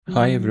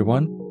Hi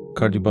everyone,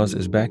 CardioBuzz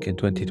is back in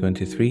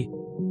 2023.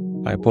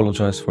 I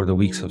apologize for the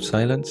weeks of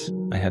silence.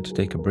 I had to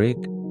take a break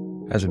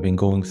as I've been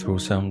going through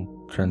some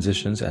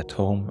transitions at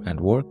home and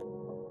work.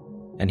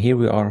 And here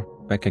we are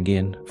back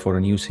again for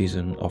a new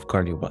season of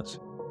CardioBuzz.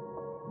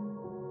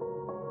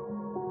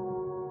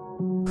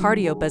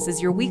 CardioBuzz is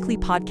your weekly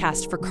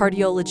podcast for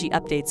cardiology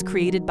updates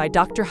created by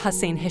Dr.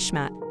 Hussein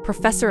Hishmat,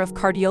 Professor of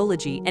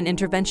Cardiology and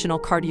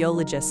Interventional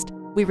Cardiologist.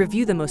 We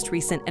review the most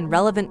recent and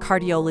relevant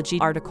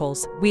cardiology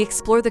articles. We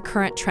explore the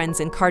current trends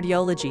in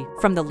cardiology,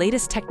 from the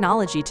latest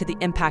technology to the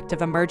impact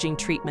of emerging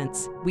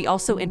treatments. We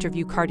also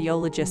interview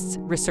cardiologists,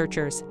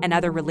 researchers, and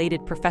other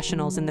related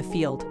professionals in the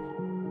field.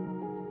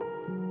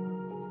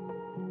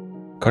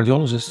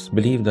 Cardiologists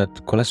believe that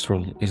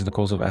cholesterol is the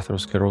cause of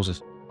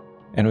atherosclerosis,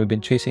 and we've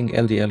been chasing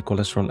LDL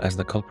cholesterol as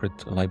the culprit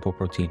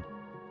lipoprotein.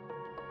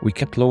 We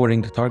kept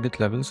lowering the target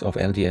levels of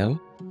LDL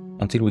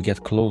until we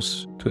get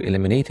close to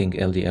eliminating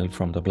LDL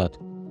from the blood.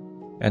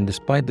 And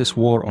despite this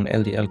war on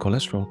LDL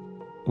cholesterol,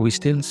 we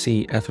still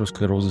see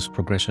atherosclerosis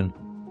progression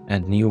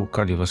and new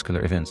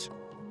cardiovascular events.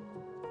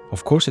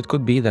 Of course, it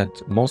could be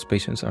that most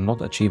patients are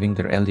not achieving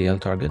their LDL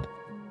target,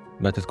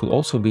 but it could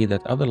also be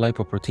that other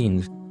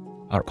lipoproteins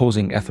are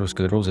causing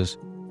atherosclerosis,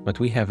 but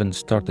we haven't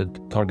started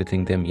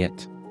targeting them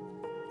yet.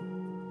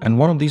 And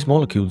one of these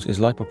molecules is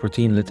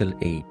lipoprotein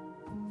a.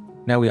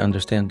 Now we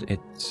understand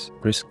its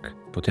risk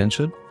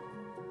potential,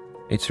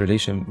 its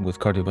relation with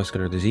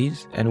cardiovascular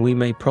disease, and we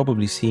may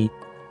probably see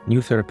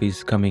new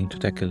therapies coming to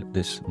tackle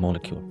this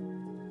molecule.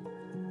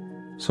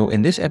 So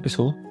in this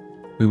episode,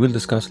 we will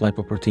discuss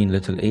lipoprotein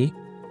a.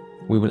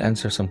 We will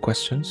answer some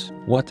questions.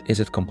 What is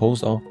it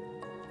composed of?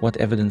 What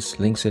evidence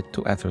links it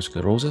to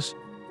atherosclerosis?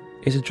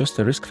 Is it just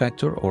a risk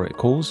factor or a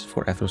cause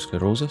for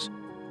atherosclerosis?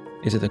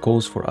 Is it a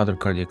cause for other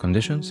cardiac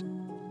conditions?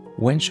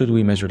 When should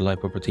we measure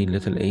lipoprotein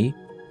a?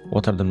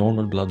 What are the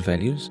normal blood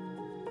values?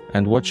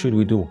 And what should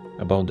we do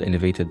about the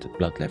elevated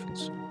blood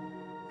levels?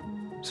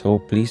 So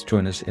please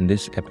join us in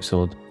this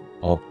episode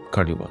of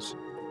CardioBuzz.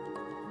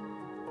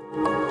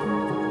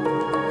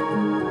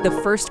 The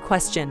first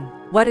question: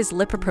 what is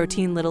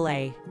lipoprotein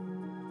a?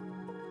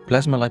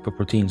 Plasma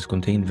lipoproteins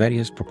contain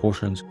various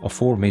proportions of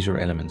four major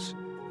elements: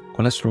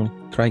 cholesterol,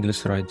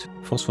 triglycerides,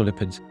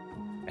 phospholipids,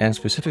 and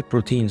specific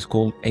proteins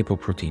called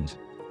apoproteins.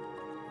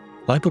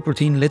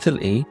 Lipoprotein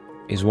a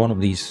is one of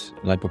these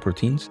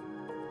lipoproteins.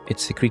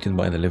 It's secreted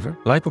by the liver.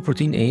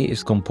 Lipoprotein A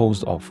is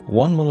composed of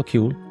one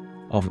molecule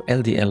of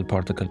LDL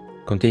particle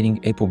containing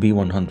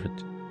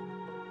ApoB100.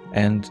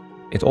 And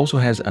it also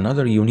has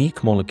another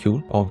unique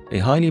molecule of a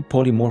highly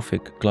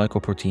polymorphic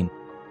glycoprotein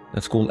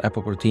that's called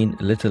apoprotein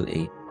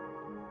a.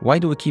 Why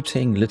do we keep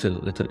saying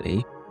little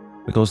a?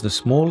 Because the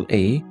small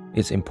a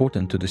is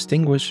important to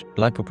distinguish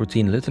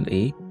lipoprotein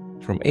a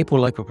from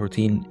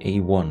apolipoprotein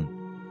A1,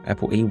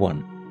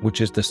 ApoA1,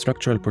 which is the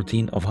structural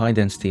protein of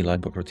high-density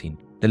lipoprotein.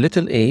 The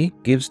little a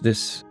gives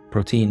this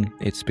protein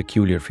its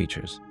peculiar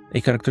features.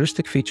 A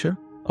characteristic feature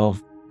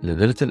of the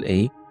little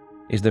a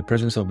is the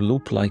presence of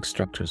loop-like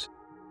structures.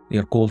 They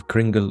are called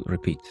Kringle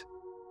repeats.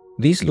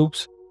 These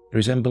loops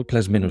resemble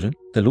plasminogen.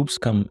 The loops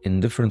come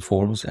in different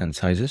forms and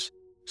sizes,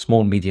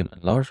 small, medium,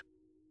 and large.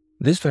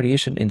 This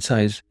variation in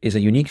size is a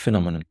unique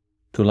phenomenon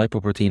to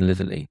lipoprotein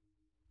a,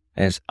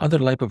 as other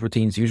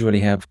lipoproteins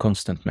usually have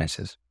constant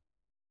masses.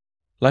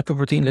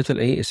 Lipoprotein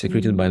a is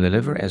secreted by the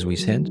liver, as we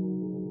said.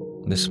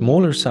 The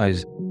smaller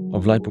size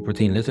of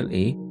lipoprotein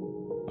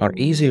a are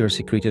easier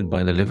secreted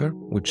by the liver,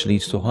 which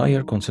leads to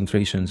higher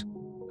concentrations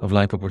of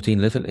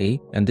lipoprotein a,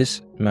 and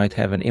this might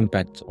have an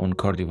impact on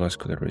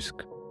cardiovascular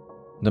risk.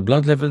 The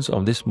blood levels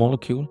of this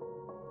molecule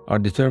are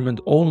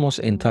determined almost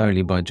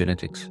entirely by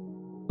genetics,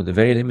 with a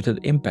very limited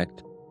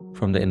impact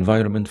from the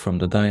environment, from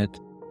the diet,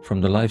 from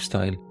the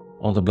lifestyle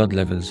on the blood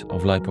levels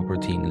of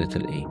lipoprotein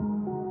a.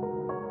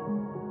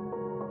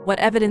 What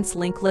evidence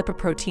link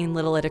lipoprotein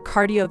to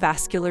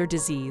cardiovascular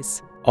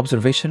disease?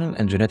 Observational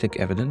and genetic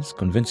evidence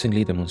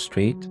convincingly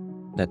demonstrate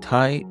that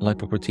high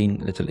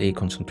lipoprotein a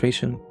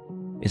concentration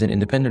is an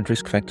independent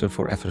risk factor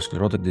for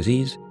atherosclerotic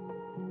disease,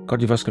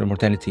 cardiovascular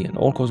mortality, and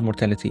all-cause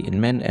mortality in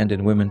men and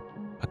in women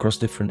across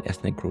different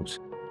ethnic groups.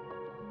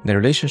 The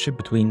relationship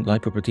between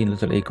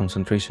lipoprotein a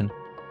concentration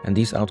and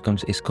these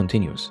outcomes is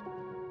continuous.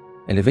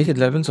 Elevated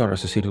levels are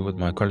associated with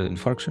myocardial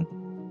infarction.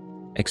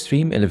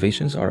 Extreme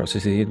elevations are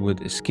associated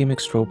with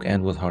ischemic stroke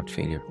and with heart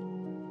failure.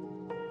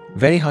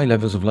 Very high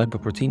levels of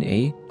lipoprotein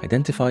A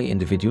identify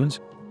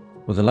individuals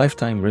with a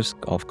lifetime risk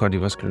of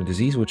cardiovascular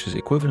disease, which is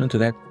equivalent to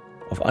that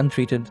of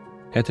untreated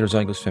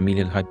heterozygous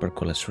familial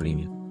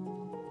hypercholesterolemia.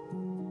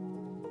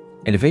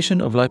 Elevation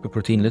of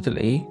lipoprotein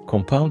a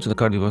compounds the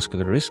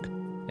cardiovascular risk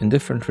in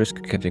different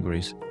risk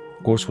categories,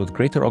 of course with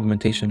greater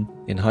augmentation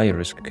in higher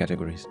risk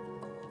categories.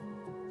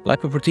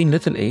 Lipoprotein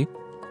a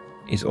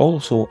is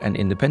also an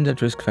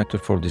independent risk factor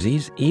for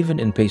disease, even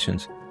in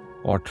patients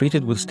who are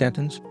treated with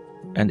statins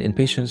and in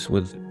patients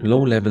with low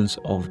levels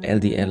of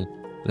LDL,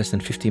 less than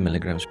 50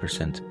 milligrams per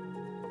cent.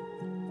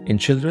 In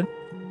children,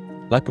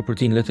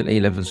 lipoprotein a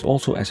levels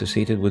also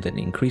associated with an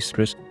increased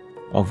risk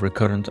of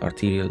recurrent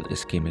arterial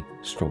ischemic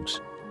strokes.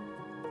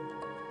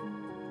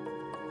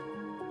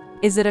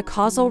 Is it a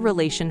causal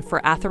relation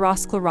for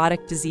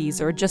atherosclerotic disease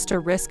or just a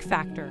risk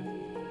factor?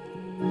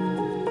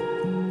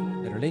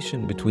 The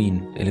relation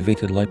between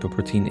elevated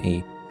lipoprotein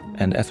A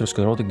and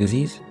atherosclerotic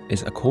disease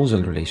is a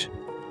causal relation.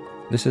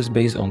 This is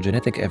based on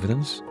genetic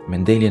evidence,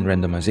 Mendelian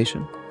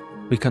randomization.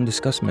 We can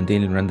discuss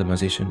Mendelian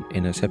randomization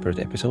in a separate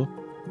episode,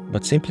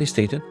 but simply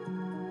stated,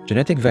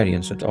 genetic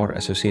variants that are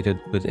associated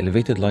with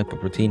elevated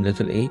lipoprotein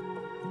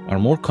a are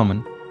more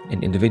common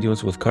in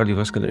individuals with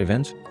cardiovascular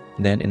events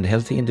than in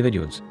healthy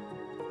individuals.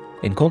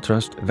 In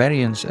contrast,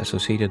 variants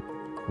associated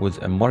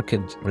with a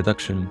marked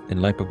reduction in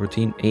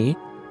lipoprotein A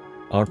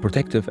are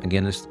protective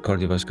against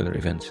cardiovascular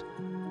events.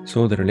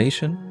 So the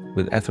relation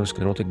with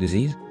atherosclerotic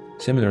disease,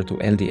 similar to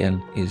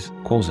LDL, is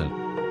causal.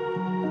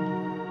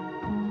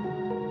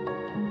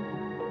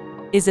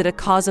 Is it a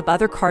cause of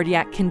other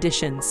cardiac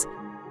conditions?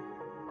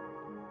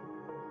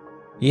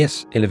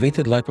 Yes,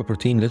 elevated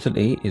lipoprotein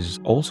a is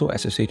also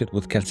associated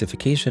with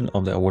calcification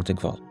of the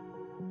aortic valve,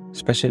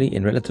 especially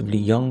in relatively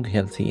young,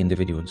 healthy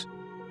individuals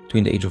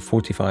between the age of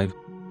 45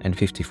 and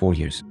 54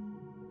 years,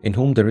 in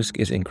whom the risk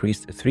is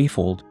increased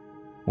threefold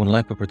when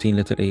lipoprotein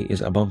a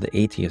is above the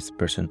 80th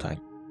percentile.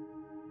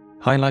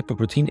 High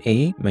lipoprotein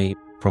A may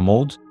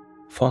promote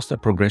faster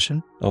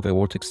progression of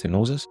aortic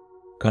stenosis,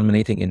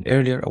 culminating in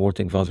earlier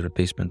aortic valve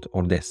replacement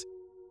or death.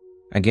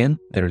 Again,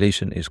 the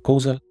relation is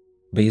causal,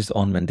 based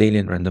on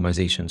Mendelian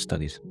randomization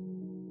studies.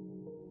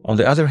 On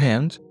the other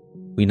hand,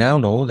 we now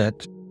know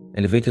that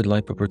elevated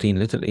lipoprotein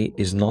a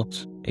is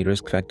not a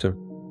risk factor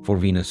for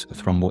venous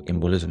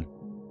thromboembolism.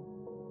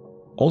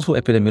 Also,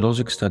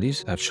 epidemiologic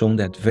studies have shown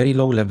that very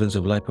low levels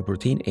of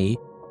lipoprotein A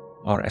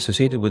are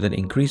associated with an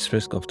increased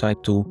risk of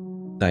type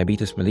 2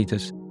 diabetes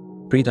mellitus,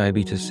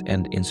 prediabetes,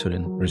 and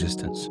insulin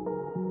resistance.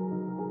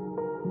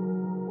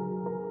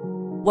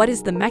 What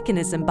is the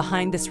mechanism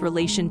behind this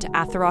relation to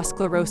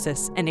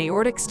atherosclerosis and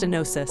aortic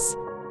stenosis?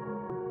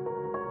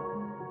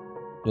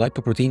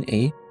 Lipoprotein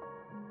A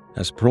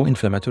has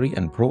pro-inflammatory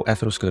and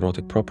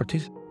pro-atherosclerotic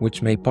properties,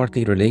 which may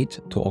partly relate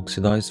to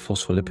oxidized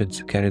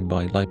phospholipids carried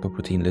by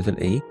lipoprotein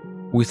a.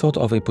 We thought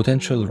of a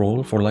potential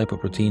role for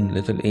lipoprotein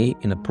a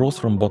in a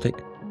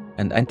prothrombotic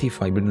and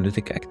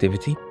antifibrinolytic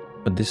activity,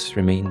 but this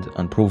remained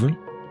unproven.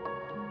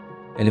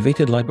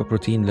 Elevated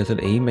lipoprotein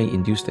a may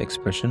induce the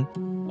expression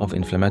of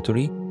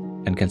inflammatory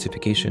and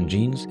calcification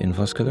genes in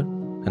vascular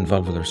and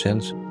valvular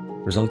cells,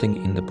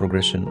 resulting in the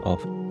progression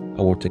of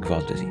aortic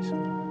valve disease.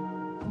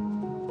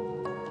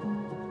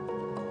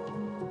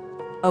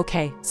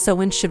 Okay, so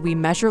when should we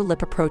measure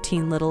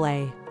lipoprotein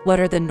a? What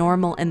are the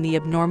normal and the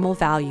abnormal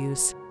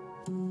values?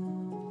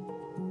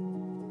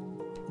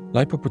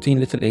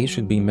 Lipoprotein a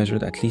should be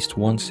measured at least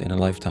once in a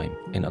lifetime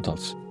in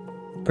adults,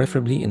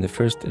 preferably in the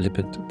first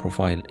lipid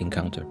profile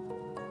encounter.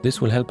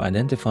 This will help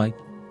identify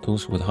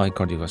those with high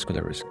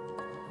cardiovascular risk.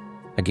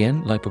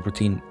 Again,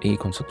 lipoprotein A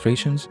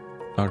concentrations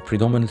are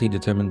predominantly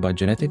determined by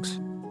genetics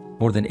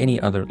more than any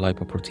other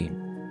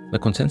lipoprotein. The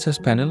consensus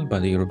panel by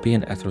the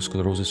European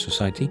Atherosclerosis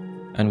Society,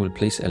 and we'll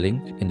place a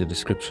link in the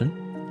description,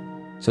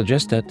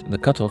 suggests that the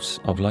cutoffs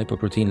of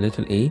lipoprotein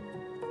a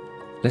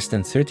less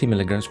than 30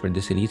 milligrams per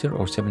deciliter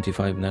or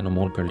 75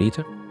 nanomol per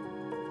liter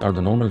are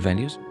the normal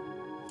values.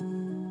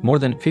 More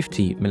than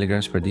 50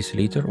 milligrams per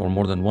deciliter or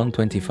more than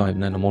 125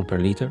 nanomol per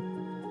liter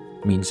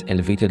means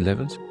elevated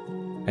levels.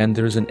 And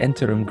there is an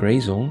interim gray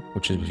zone,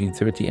 which is between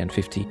 30 and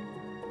 50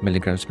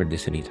 milligrams per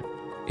deciliter.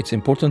 It's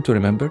important to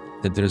remember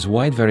that there is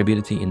wide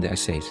variability in the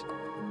assays.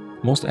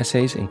 Most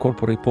assays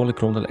incorporate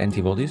polyclonal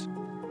antibodies.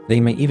 They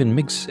may even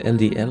mix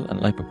LDL and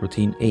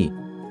lipoprotein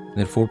A,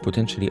 therefore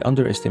potentially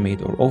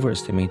underestimate or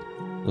overestimate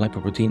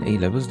lipoprotein A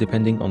levels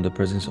depending on the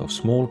presence of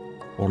small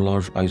or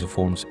large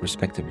isoforms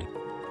respectively.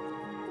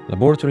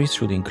 Laboratories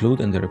should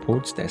include in the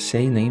reports the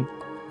assay name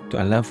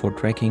to allow for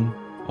tracking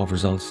of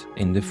results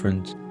in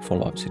different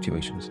follow-up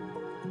situations.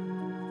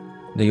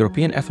 The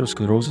European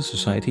Atherosclerosis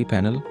Society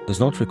panel does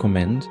not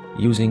recommend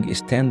using a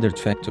standard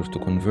factor to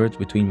convert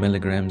between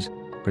milligrams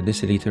per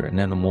deciliter and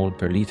nanomol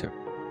per liter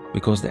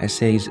because the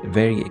assays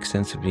vary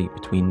extensively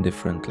between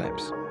different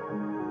labs.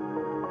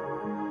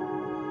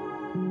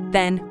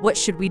 Then, what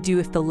should we do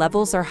if the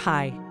levels are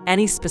high?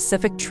 Any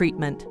specific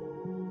treatment?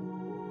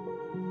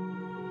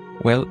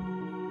 Well,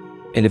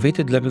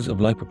 elevated levels of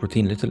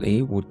lipoprotein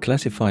a would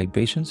classify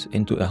patients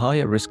into a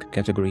higher risk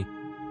category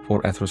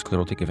for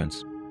atherosclerotic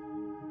events.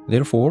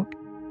 Therefore,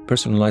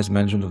 personalized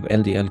management of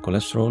LDL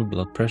cholesterol,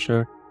 blood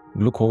pressure,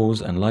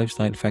 glucose, and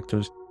lifestyle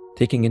factors,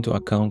 taking into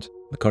account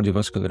the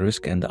cardiovascular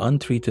risk and the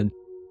untreated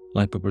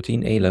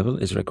lipoprotein A level,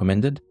 is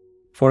recommended.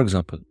 For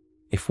example,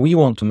 if we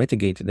want to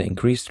mitigate the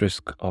increased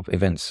risk of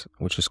events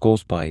which is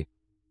caused by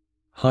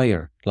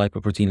higher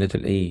lipoprotein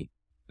a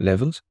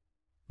levels,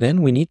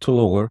 then we need to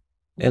lower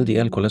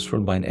LDL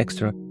cholesterol by an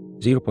extra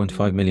 0.5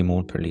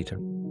 millimole per liter.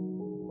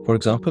 For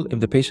example, if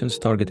the patient's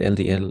target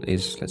LDL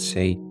is, let's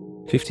say,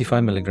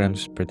 55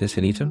 milligrams per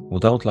deciliter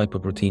without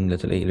lipoprotein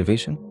a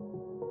elevation,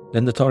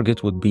 then the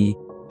target would be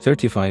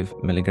 35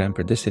 milligram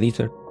per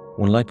deciliter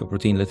when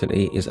lipoprotein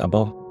a is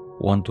above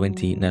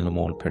 120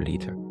 nanomole per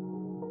liter.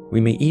 We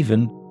may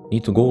even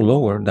need to go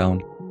lower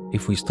down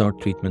if we start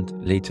treatment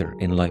later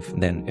in life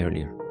than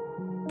earlier.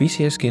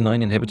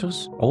 PCSK9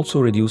 inhibitors also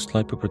reduced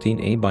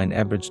lipoprotein A by an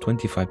average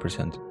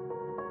 25%.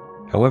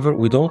 However,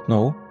 we don't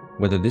know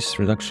whether this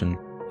reduction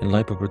in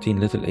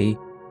lipoprotein a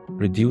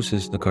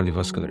reduces the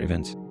cardiovascular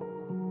events.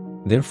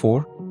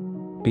 Therefore,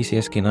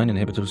 PCSK9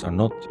 inhibitors are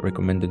not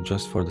recommended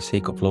just for the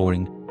sake of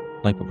lowering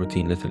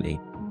lipoprotein a.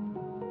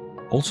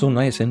 Also,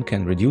 niacin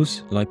can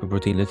reduce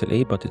lipoprotein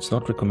a, but it's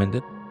not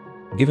recommended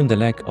given the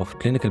lack of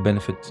clinical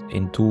benefit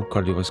in 2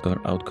 cardiovascular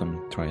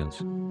outcome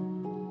trials.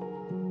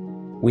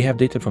 We have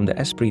data from the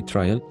Aspirin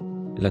trial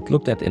that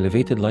looked at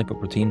elevated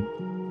lipoprotein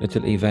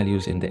a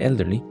values in the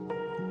elderly,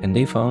 and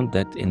they found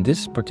that in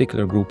this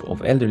particular group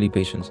of elderly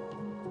patients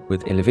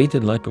with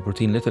elevated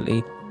lipoprotein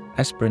a,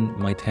 aspirin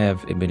might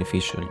have a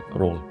beneficial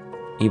role,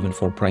 even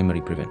for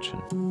primary prevention.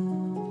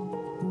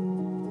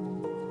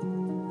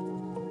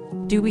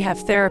 Do we have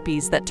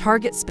therapies that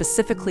target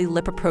specifically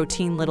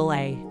lipoprotein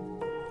a?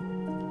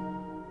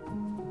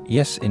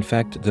 Yes, in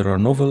fact, there are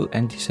novel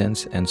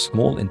antisense and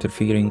small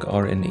interfering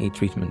RNA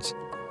treatments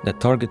that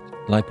target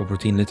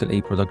lipoprotein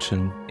a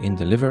production in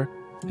the liver,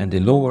 and they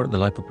lower the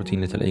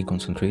lipoprotein a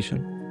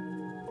concentration.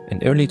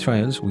 In early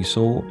trials, we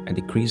saw a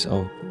decrease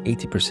of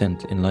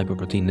 80% in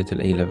lipoprotein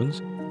a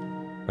levels,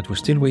 but we're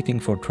still waiting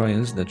for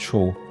trials that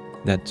show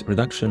that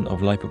reduction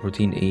of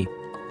lipoprotein A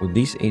with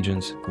these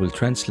agents will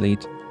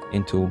translate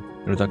into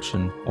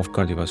reduction of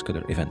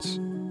cardiovascular events.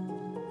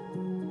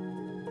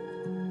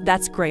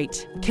 That's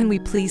great. Can we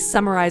please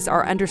summarize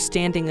our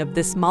understanding of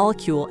this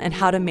molecule and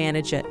how to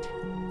manage it?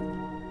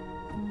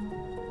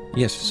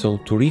 Yes, so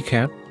to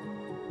recap,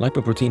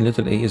 lipoprotein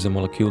a is a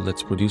molecule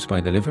that's produced by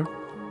the liver.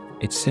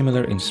 It's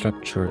similar in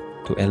structure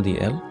to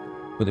LDL,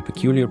 with a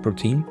peculiar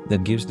protein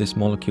that gives this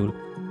molecule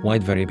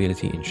wide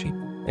variability in shape.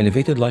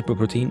 Elevated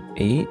lipoprotein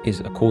A is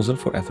a causal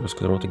for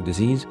atherosclerotic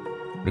disease,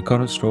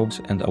 recurrent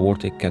strokes, and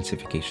aortic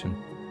calcification.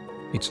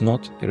 It's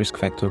not a risk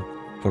factor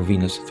for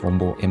venous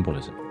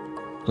thromboembolism.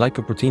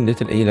 Lipoprotein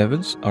a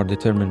levels are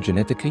determined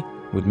genetically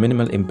with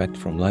minimal impact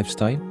from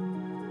lifestyle.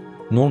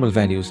 Normal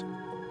values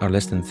are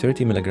less than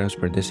 30 milligrams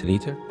per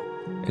deciliter.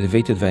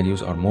 Elevated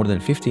values are more than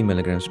 50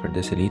 milligrams per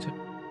deciliter.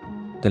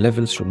 The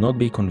levels should not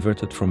be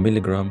converted from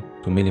milligram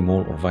to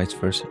millimole or vice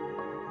versa.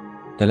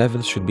 The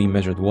levels should be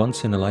measured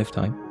once in a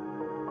lifetime.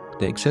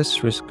 The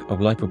excess risk of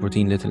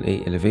lipoprotein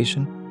a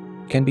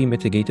elevation can be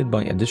mitigated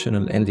by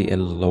additional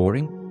LDL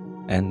lowering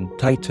and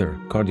tighter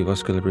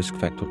cardiovascular risk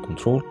factor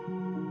control.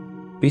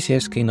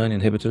 PCSK9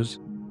 inhibitors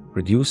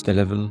reduce the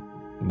level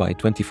by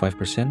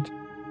 25%,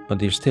 but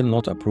they're still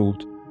not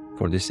approved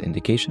for this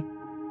indication.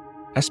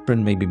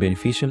 Aspirin may be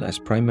beneficial as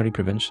primary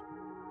prevention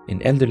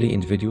in elderly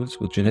individuals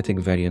with genetic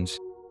variants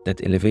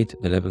that elevate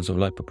the levels of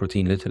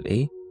lipoprotein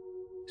a.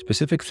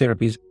 Specific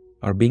therapies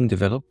are being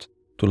developed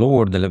to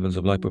lower the levels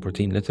of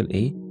lipoprotein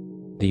a.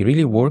 They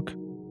really work,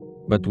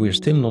 but we're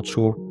still not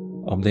sure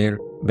of their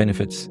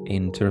benefits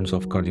in terms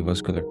of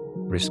cardiovascular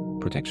risk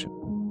protection.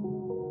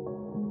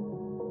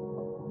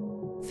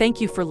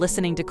 Thank you for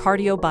listening to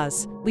Cardio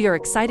Buzz. We are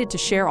excited to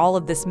share all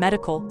of this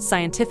medical,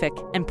 scientific,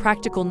 and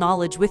practical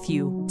knowledge with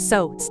you.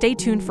 So, stay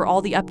tuned for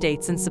all the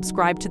updates and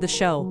subscribe to the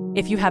show.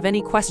 If you have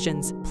any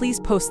questions, please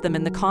post them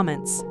in the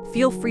comments.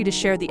 Feel free to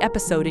share the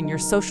episode in your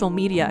social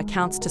media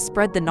accounts to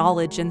spread the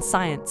knowledge and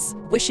science.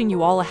 Wishing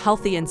you all a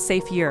healthy and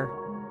safe year.